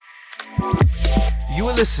You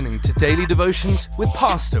are listening to Daily Devotions with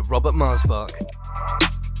Pastor Robert Marsbach.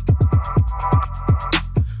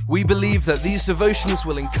 We believe that these devotions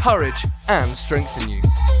will encourage and strengthen you.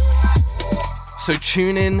 So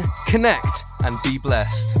tune in, connect, and be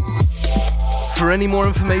blessed. For any more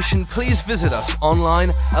information, please visit us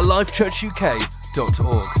online at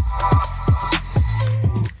lifechurchuk.org.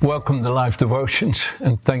 Welcome to Life Devotions,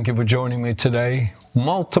 and thank you for joining me today.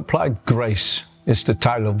 Multiplied Grace is the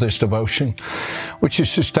title of this devotion, which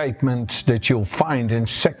is a statement that you'll find in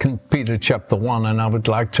 2 Peter chapter 1, and I would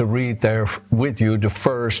like to read there with you the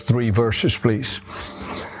first 3 verses, please.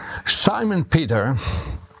 Simon Peter,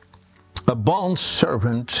 a bond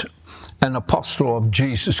servant and apostle of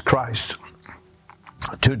Jesus Christ,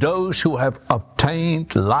 to those who have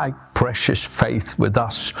obtained like precious faith with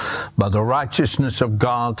us by the righteousness of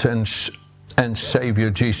God and Savior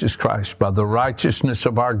Jesus Christ, by the righteousness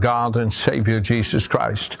of our God and Savior Jesus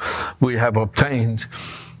Christ, we have obtained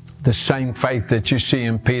the same faith that you see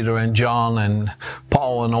in Peter and John and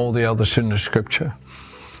Paul and all the others in the Scripture.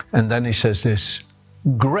 And then he says this: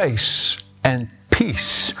 grace and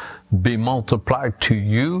peace be multiplied to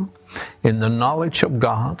you in the knowledge of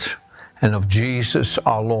God and of Jesus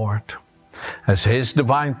our Lord, as His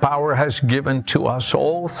divine power has given to us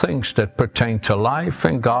all things that pertain to life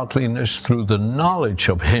and godliness through the knowledge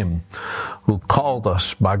of Him who called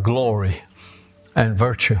us by glory and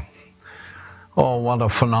virtue. Oh, what a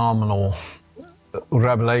phenomenal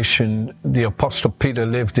revelation the Apostle Peter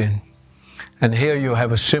lived in. And here you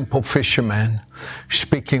have a simple fisherman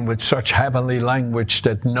speaking with such heavenly language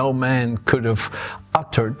that no man could have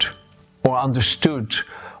uttered or understood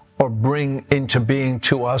or bring into being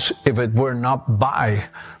to us if it were not by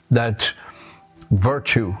that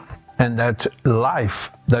virtue and that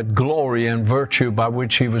life, that glory and virtue by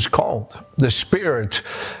which he was called. The Spirit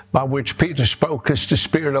by which Peter spoke is the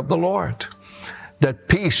Spirit of the Lord. That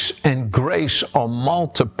peace and grace are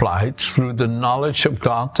multiplied through the knowledge of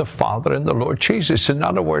God the Father and the Lord Jesus. In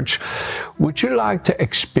other words, would you like to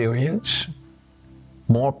experience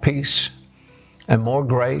more peace and more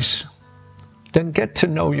grace? Then get to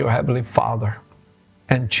know your Heavenly Father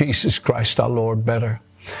and Jesus Christ our Lord better.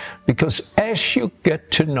 Because as you get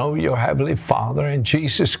to know your Heavenly Father and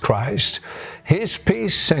Jesus Christ, His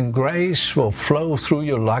peace and grace will flow through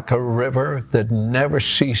you like a river that never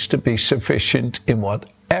ceases to be sufficient in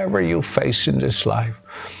whatever you face in this life.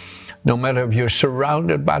 No matter if you're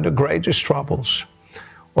surrounded by the greatest troubles,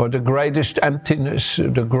 or the greatest emptiness, or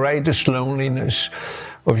the greatest loneliness,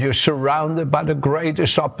 or if you're surrounded by the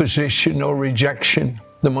greatest opposition or rejection,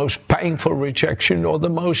 the most painful rejection, or the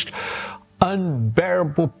most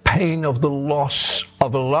unbearable pain of the loss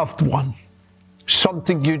of a loved one,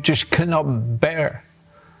 something you just cannot bear.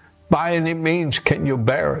 By any means can you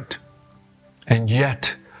bear it. And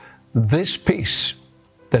yet, this peace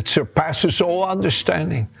that surpasses all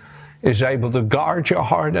understanding is able to guard your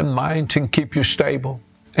heart and mind and keep you stable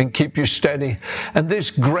and keep you steady. And this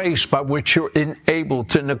grace by which you're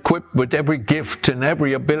enabled and equipped with every gift and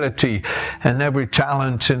every ability and every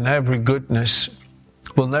talent and every goodness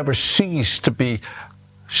will never cease to be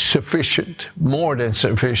sufficient, more than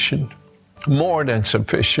sufficient, more than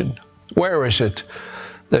sufficient. Where is it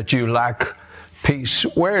that you lack peace?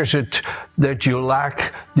 Where is it that you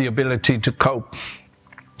lack the ability to cope,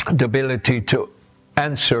 the ability to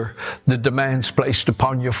answer the demands placed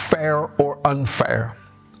upon you, fair or unfair?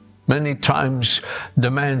 Many times,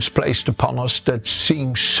 demands placed upon us that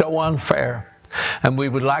seem so unfair, and we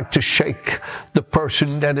would like to shake the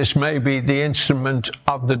person that is maybe the instrument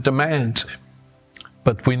of the demand.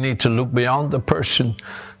 But we need to look beyond the person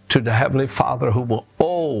to the Heavenly Father, who will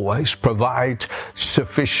always provide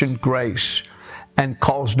sufficient grace and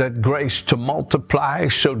cause that grace to multiply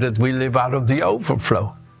so that we live out of the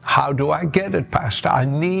overflow. How do I get it, Pastor? I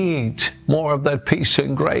need more of that peace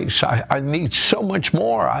and grace. I need so much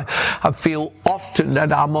more. I feel often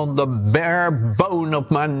that I'm on the bare bone of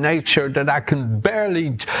my nature, that I can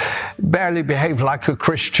barely behave like a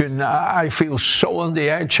Christian. I feel so on the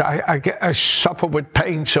edge. I suffer with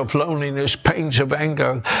pains of loneliness, pains of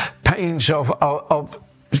anger, pains of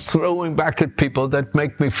throwing back at people that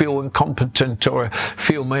make me feel incompetent or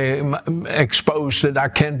feel me exposed that I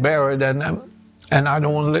can't bear it. And I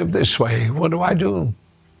don't want to live this way. What do I do?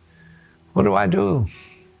 What do I do?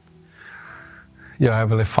 Your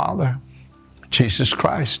Heavenly Father, Jesus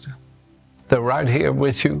Christ, they're right here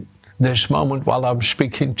with you this moment while I'm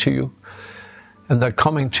speaking to you. And they're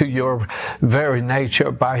coming to your very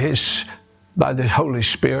nature by the Holy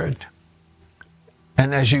Spirit.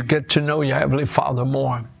 And as you get to know your Heavenly Father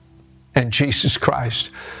more and Jesus Christ,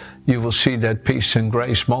 you will see that peace and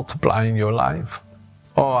grace multiply in your life.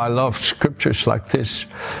 Oh, I love scriptures like this.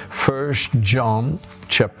 1 John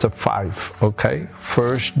chapter 5, okay?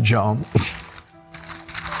 1 John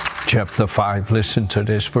chapter 5, listen to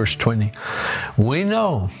this, verse 20. We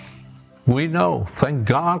know, thank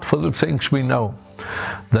God for the things we know,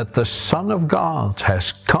 that the Son of God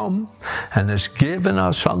has come and has given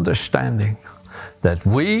us understanding, that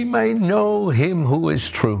we may know him who is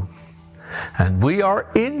true. And we are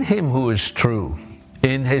in him who is true,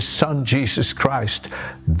 in his Son Jesus Christ.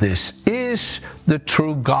 This is the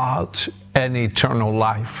true God and eternal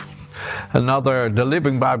life. The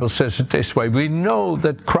Living Bible says it this way: we know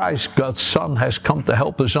that Christ, God's Son, has come to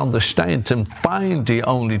help us understand and find the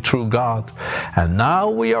only true God. And now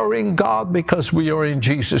we are in God because we are in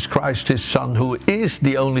Jesus Christ, his Son, who is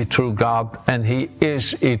the only true God, and he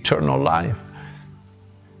is eternal life.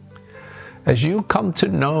 As you come to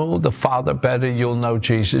know the Father better, you'll know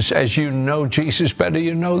Jesus. As you know Jesus better,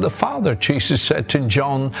 you know the Father. Jesus said in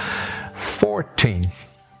John 14,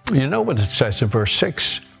 you know what it says in verse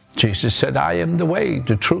 6? Jesus said, I am the way,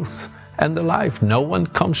 the truth, and the life. No one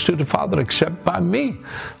comes to the Father except by me.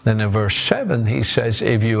 Then in verse 7, he says,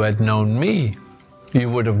 if you had known me, you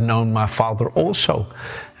would have known my Father also.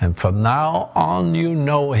 And from now on you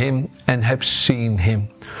know him and have seen him.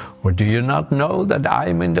 Or do you not know that I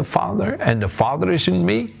am in the Father, and the Father is in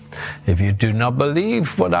me? If you do not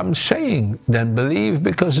believe what I'm saying, then believe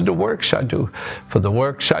because of the works I do. For the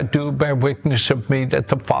works I do bear witness of me that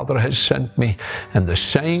the Father has sent me. And the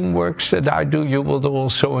same works that I do, you will do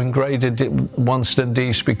also in greater ones than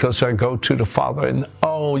these, because I go to the Father. And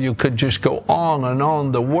oh, you could just go on and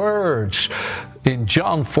on. The words in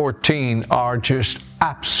John 14 are just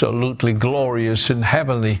absolutely glorious and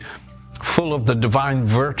heavenly, full of the divine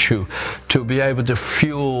virtue, to be able to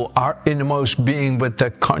fuel our innermost being with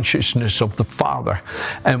that consciousness of the Father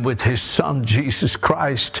and with his Son, Jesus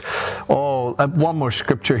Christ. Oh, one more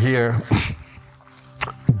scripture here.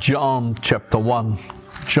 John chapter 1,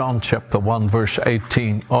 verse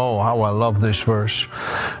 18. Oh, how I love this verse.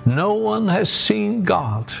 No one has seen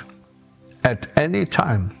God at any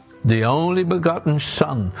time. The only begotten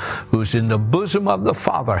Son, who's in the bosom of the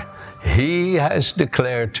Father, he has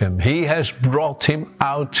declared him. He has brought him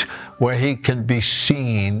out where he can be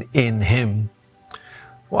seen in him.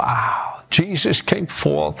 Wow. Jesus came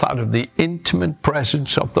forth out of the intimate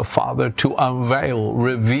presence of the Father to unveil,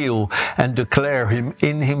 reveal, and declare him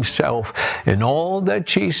in himself. In all that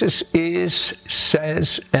Jesus is,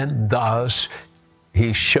 says, and does,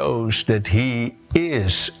 he shows that he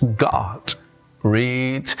is God.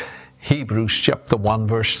 Read Hebrews chapter 1,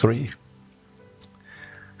 verse 3.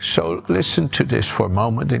 So listen to this for a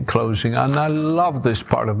moment in closing. And I love this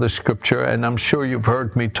part of the scripture, and I'm sure you've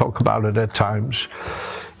heard me talk about it at times.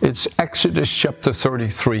 It's Exodus chapter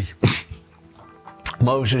 33.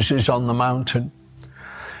 Moses is on the mountain.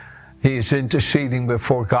 He is interceding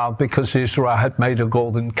before God because Israel had made a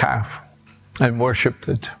golden calf and worshipped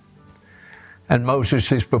it. And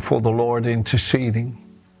Moses is before the Lord interceding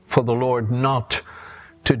for the Lord not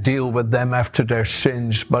to deal with them after their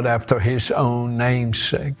sins, but after his own name's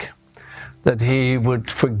sake. That he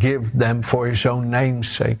would forgive them for his own name's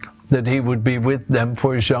sake. That he would be with them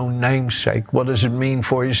for his own name's sake. What does it mean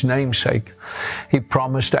for his name's sake? He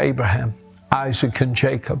promised Abraham, Isaac, and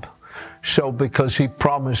Jacob. So because he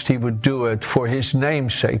promised he would do it for his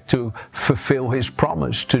name's sake, to fulfill his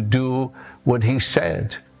promise, to do what he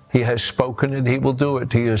said. He has spoken it, he will do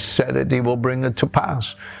it. He has said it, he will bring it to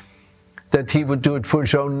pass. That he would do it for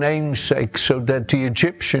his own name's sake, so that the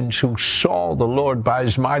Egyptians who saw the Lord by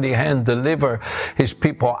his mighty hand deliver his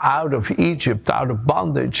people out of Egypt, out of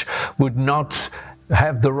bondage, would not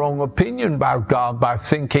have the wrong opinion about God by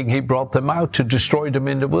thinking he brought them out to destroy them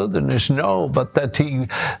in the wilderness. No, but that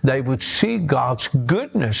they would see God's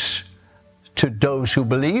goodness to those who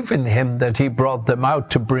believe in him, that he brought them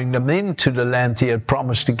out to bring them into the land he had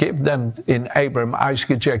promised to give them in Abraham,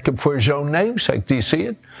 Isaac, and Jacob for his own name's sake. Do you see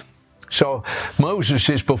it? So Moses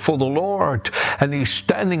is before the Lord, and he's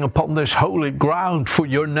standing upon this holy ground for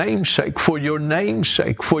your name's sake, for your name's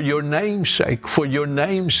sake, for your name's sake, for your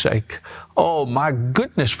name's sake. Oh my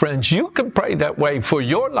goodness, friends, you can pray that way for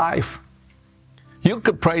your life. You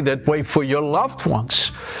could pray that way for your loved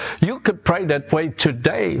ones. You could pray that way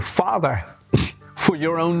today. Father, for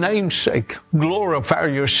your own name's sake, glorify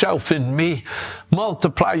yourself in me.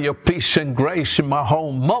 Multiply your peace and grace in my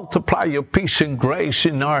home. Multiply your peace and grace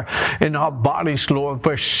in our bodies, Lord,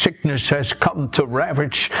 where sickness has come to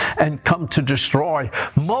ravage and come to destroy.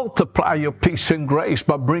 Multiply your peace and grace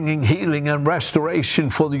by bringing healing and restoration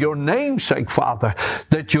for your name's sake, Father,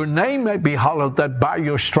 that your name may be hallowed, that by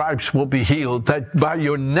your stripes will be healed, that by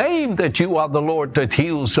your name that you are the Lord that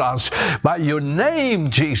heals us, by your name,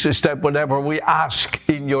 Jesus, that whatever we ask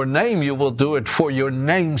in your name, you will do it for your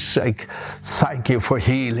name's sake. Thank you for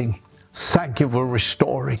healing. Thank you for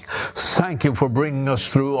restoring. Thank you for bringing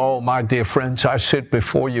us through. Oh, my dear friends, I sit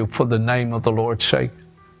before you for the name of the Lord's sake,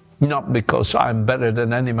 not because I'm better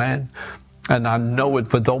than any man. And I know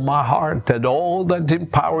it with all my heart that all that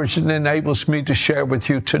empowers and enables me to share with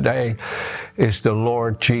you today is the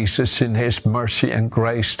Lord Jesus in his mercy and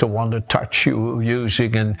grace to want to touch you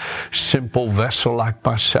using a simple vessel like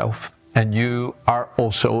myself. And you are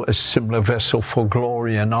also a similar vessel for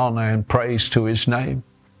glory and honor and praise to his name.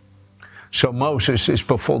 So Moses is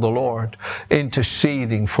before the Lord,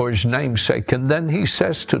 interceding for his name's sake. And then he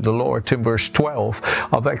says to the Lord in verse 12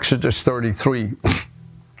 of Exodus 33,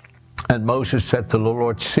 and Moses said to the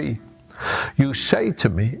Lord, see, you say to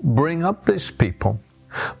me, bring up this people,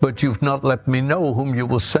 but you've not let me know whom you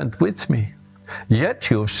will send with me. Yet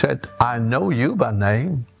you have said, I know you by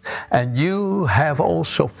name, and you have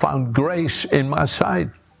also found grace in my sight.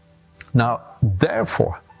 Now,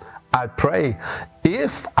 therefore, I pray,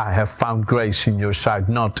 if I have found grace in your sight,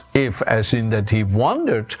 not if as in that he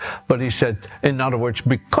wondered, but he said, in other words,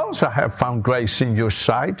 because I have found grace in your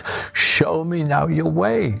sight, show me now your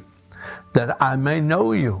way, that I may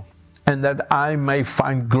know you, and that I may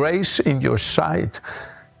find grace in your sight.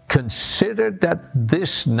 Consider that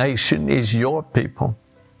this nation is your people.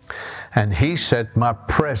 And he said, my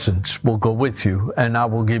presence will go with you, and I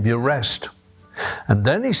will give you rest. And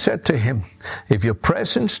then he said to him, if your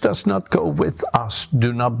presence does not go with us,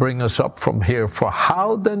 do not bring us up from here. For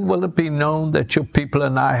how then will it be known that your people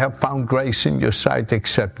and I have found grace in your sight,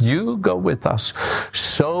 except you go with us?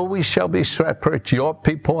 So we shall be separate, your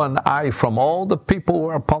people and I, from all the people who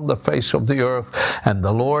are upon the face of the earth. And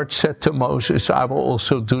the Lord said to Moses, I will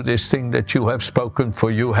also do this thing that you have spoken, for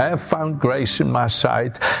you have found grace in my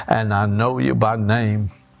sight, and I know you by name.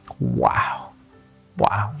 Wow.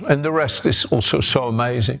 Wow. And the rest is also so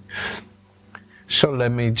amazing. So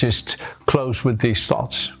let me just close with these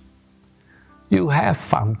thoughts. You have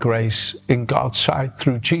found grace in God's sight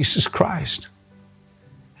through Jesus Christ.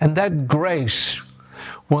 And that grace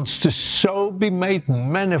wants to so be made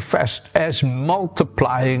manifest as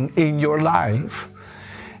multiplying in your life,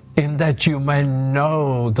 in that you may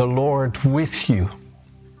know the Lord with you,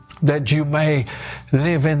 that you may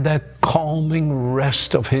live in that calming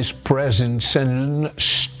rest of his presence and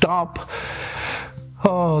stop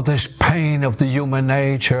this pain of the human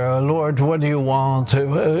nature. Lord, what do you want?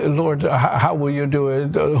 Lord, how will you do it?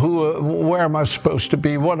 Where am I supposed to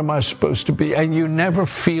be? What am I supposed to be? And you never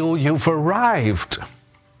feel you've arrived.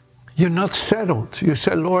 You're not settled. You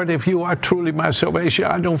say, Lord, if you are truly my salvation,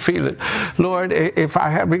 I don't feel it. Lord, if I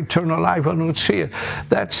have eternal life, I don't see it.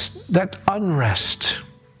 That's that unrest.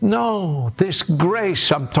 No, this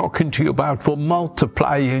grace I'm talking to you about will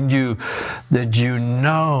multiply in you, that you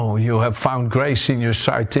know you have found grace in your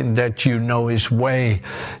sight, in that you know his way.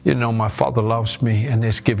 You know, my Father loves me and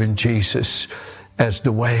has given Jesus as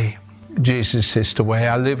the way. Jesus is the way.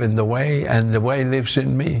 I live in the way, and the way lives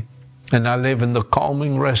in me. And I live in the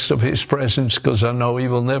calming rest of his presence, because I know he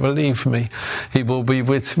will never leave me. He will be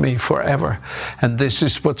with me forever. And this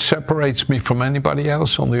is what separates me from anybody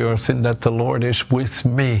else on the earth, in that the Lord is with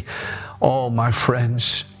me. Oh, my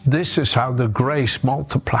friends, this is how the grace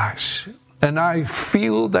multiplies. And I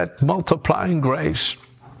feel that multiplying grace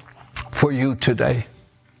for you today,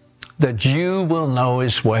 that you will know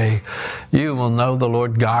his way. You will know the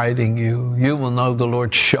Lord guiding you. You will know the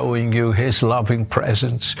Lord showing you his loving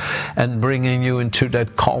presence and bringing you into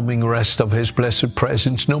that calming rest of his blessed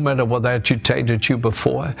presence, no matter what agitated you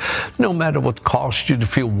before, no matter what caused you to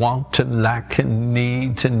feel want and lack and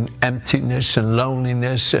need and emptiness and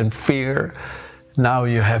loneliness and fear. Now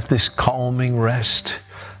you have this calming rest,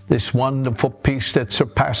 this wonderful peace that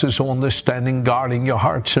surpasses all understanding, guarding your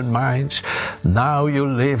hearts and minds. Now you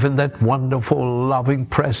live in that wonderful, loving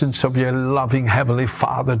presence of your loving Heavenly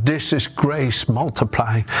Father. This is grace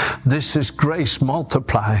multiplying. This is grace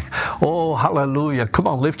multiplying. Oh, hallelujah. Come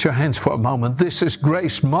on, lift your hands for a moment. This is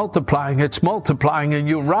grace multiplying. It's multiplying in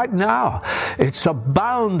you right now. It's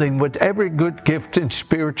abounding with every good gift and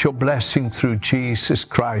spiritual blessing through Jesus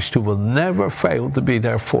Christ, who will never fail to be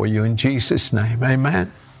there for you. In Jesus' name,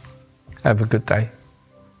 amen. Have a good day.